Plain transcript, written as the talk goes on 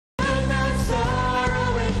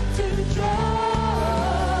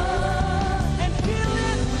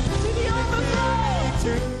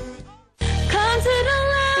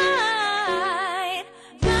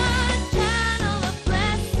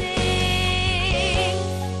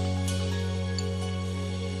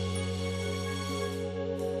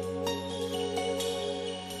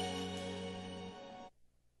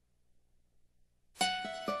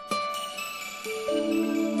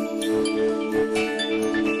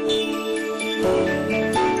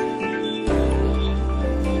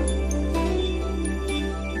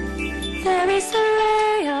There is a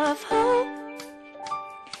ray of hope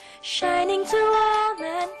shining to all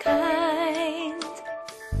mankind.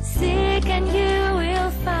 Seek and you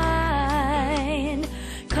will find.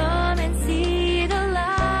 Come and see the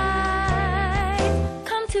light.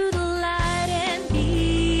 Come to the light and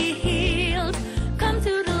be healed. Come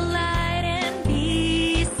to the light and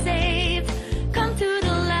be saved. Come to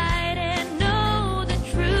the light and know the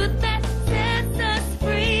truth that sets us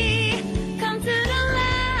free. Come to the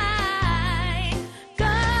light,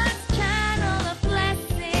 God's channel of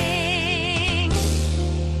blessing.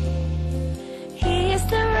 He is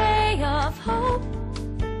the ray of hope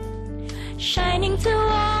shining to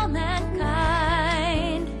all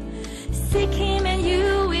mankind. Seek Him and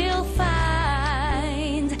you will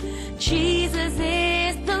find. Jesus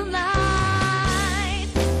is the light.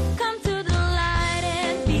 Come to the light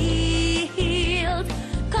and be healed.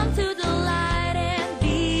 Come to the light and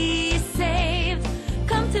be saved.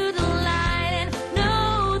 Come to the light and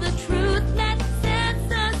know the truth that sets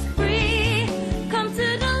us free. Come to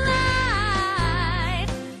the light,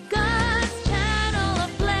 God's channel of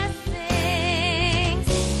blessings.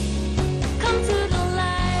 Come to the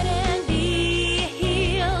light and be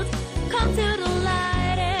healed. Come to the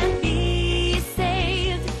light and be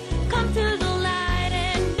saved. Come to the light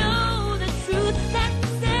and know the truth that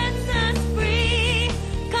sets us free.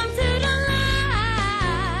 Come to the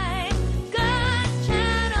light, God's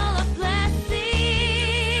channel of blessings.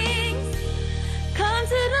 Come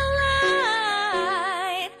to the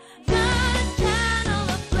light, God's channel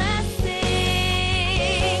of blessings.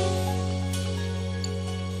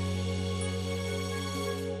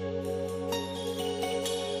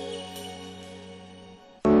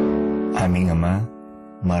 Aming Ama,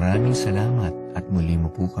 maraming salamat at muli mo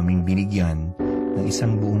po kaming binigyan ng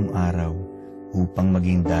isang buong araw upang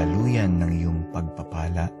maging daluyan ng iyong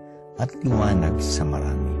pagpapala at liwanag sa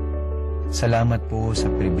marami. Salamat po sa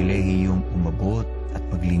pribilehiyong umabot at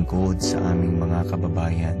maglingkod sa aming mga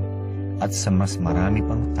kababayan at sa mas marami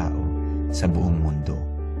pang tao sa buong mundo.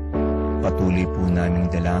 Patuloy po naming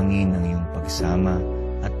dalangin ang iyong pagsama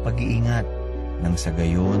at pag-iingat nang sa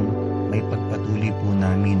gayon may pagpatuloy po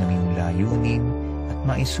namin ang iyong layunin at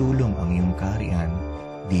maisulong ang iyong kaharian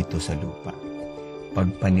dito sa lupa.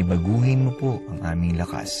 Pagpanibaguhin mo po ang aming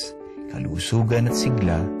lakas, kalusugan at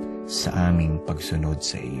sigla sa aming pagsunod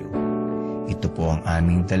sa iyo. Ito po ang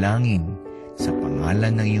aming dalangin sa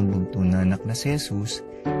pangalan ng iyong bugtong na anak na si Jesus,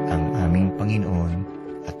 ang aming Panginoon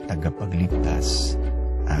at tagapagligtas.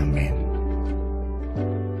 Amen.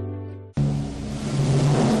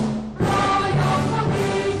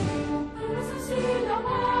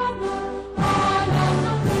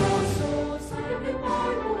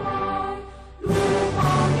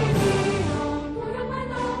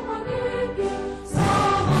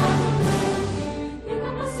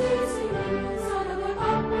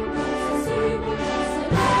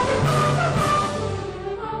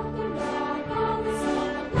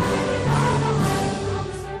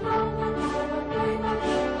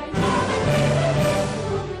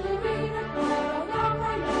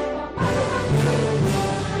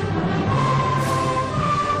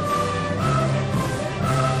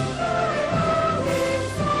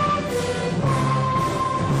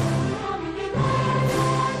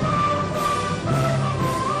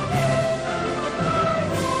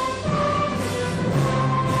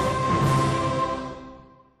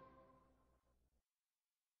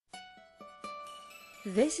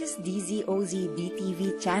 This is DZOZ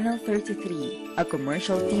DTV Channel 33, a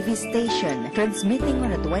commercial TV station transmitting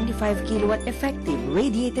on a 25 kilowatt effective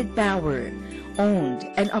radiated power, owned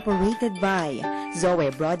and operated by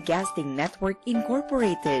Zoe Broadcasting Network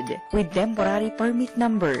Incorporated, with temporary permit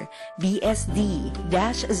number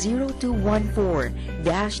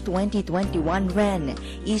BSD-0214-2021 REN,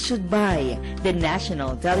 issued by the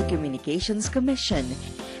National Telecommunications Commission,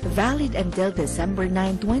 valid until December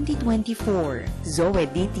 9, 2024. Zoe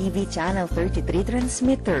DTV Channel 33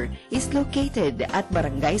 transmitter is located at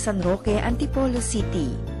Barangay San Roque, Antipolo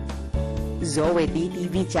City. Zoe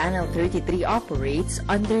DTV Channel 33 operates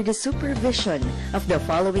under the supervision of the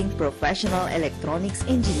following professional electronics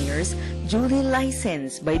engineers duly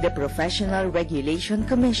licensed by the Professional Regulation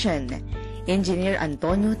Commission. Engineer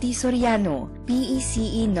Antonio T. Soriano,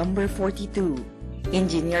 PECE number 42.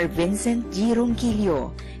 Engineer Vincent G.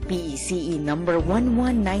 Ronquillo, PECE number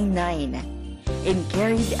 1199, and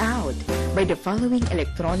carried out by the following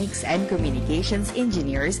electronics and communications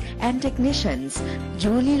engineers and technicians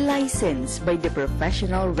duly licensed by the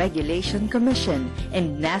Professional Regulation Commission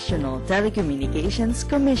and National Telecommunications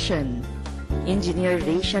Commission. Engineer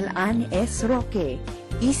Rachel Ann S. Roque,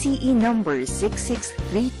 ECE number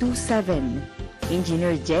 66327.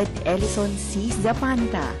 Engineer Jed Ellison C.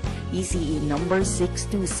 Zapanta, ECE number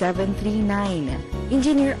 62739.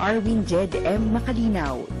 Engineer Arwin Jed M.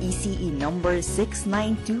 Macalinaw, ECE number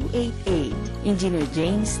 69288. Engineer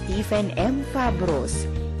James Stephen M. Fabros,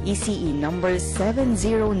 ECE number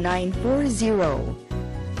 70940.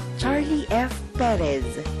 Charlie F. Perez,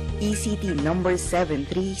 ECT number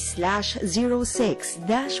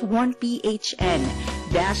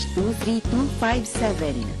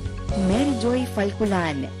 73/06-1PHN-23257. Mary Joy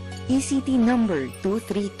Falculan, ECT number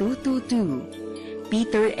 23222.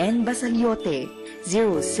 Peter N. Basaliote,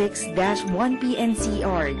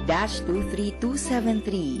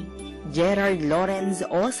 06-1PNCR-23273. Gerard Lawrence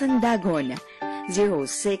O. Sandagon,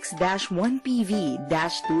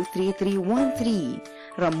 06-1PV-23313.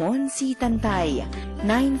 Ramon C. Tantay,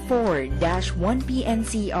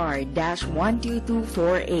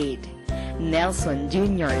 94-1PNCR-12248. Nelson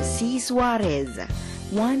Jr. C. Suarez,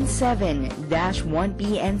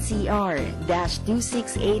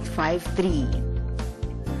 17-1PNCR-26853.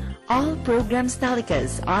 All programs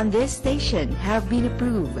telecast on this station have been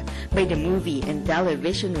approved by the Movie and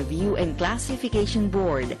Television Review and Classification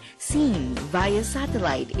Board, Sine, via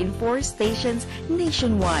satellite in 4 stations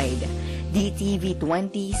nationwide.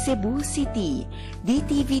 DTV-20 Cebu City,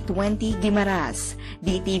 DTV-20 Guimaras,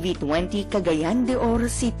 DTV-20 Cagayan de Oro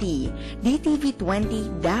City,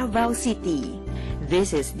 DTV-20 Davao City.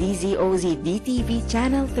 This is DZOZ DTV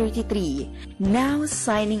Channel 33, now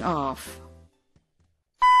signing off.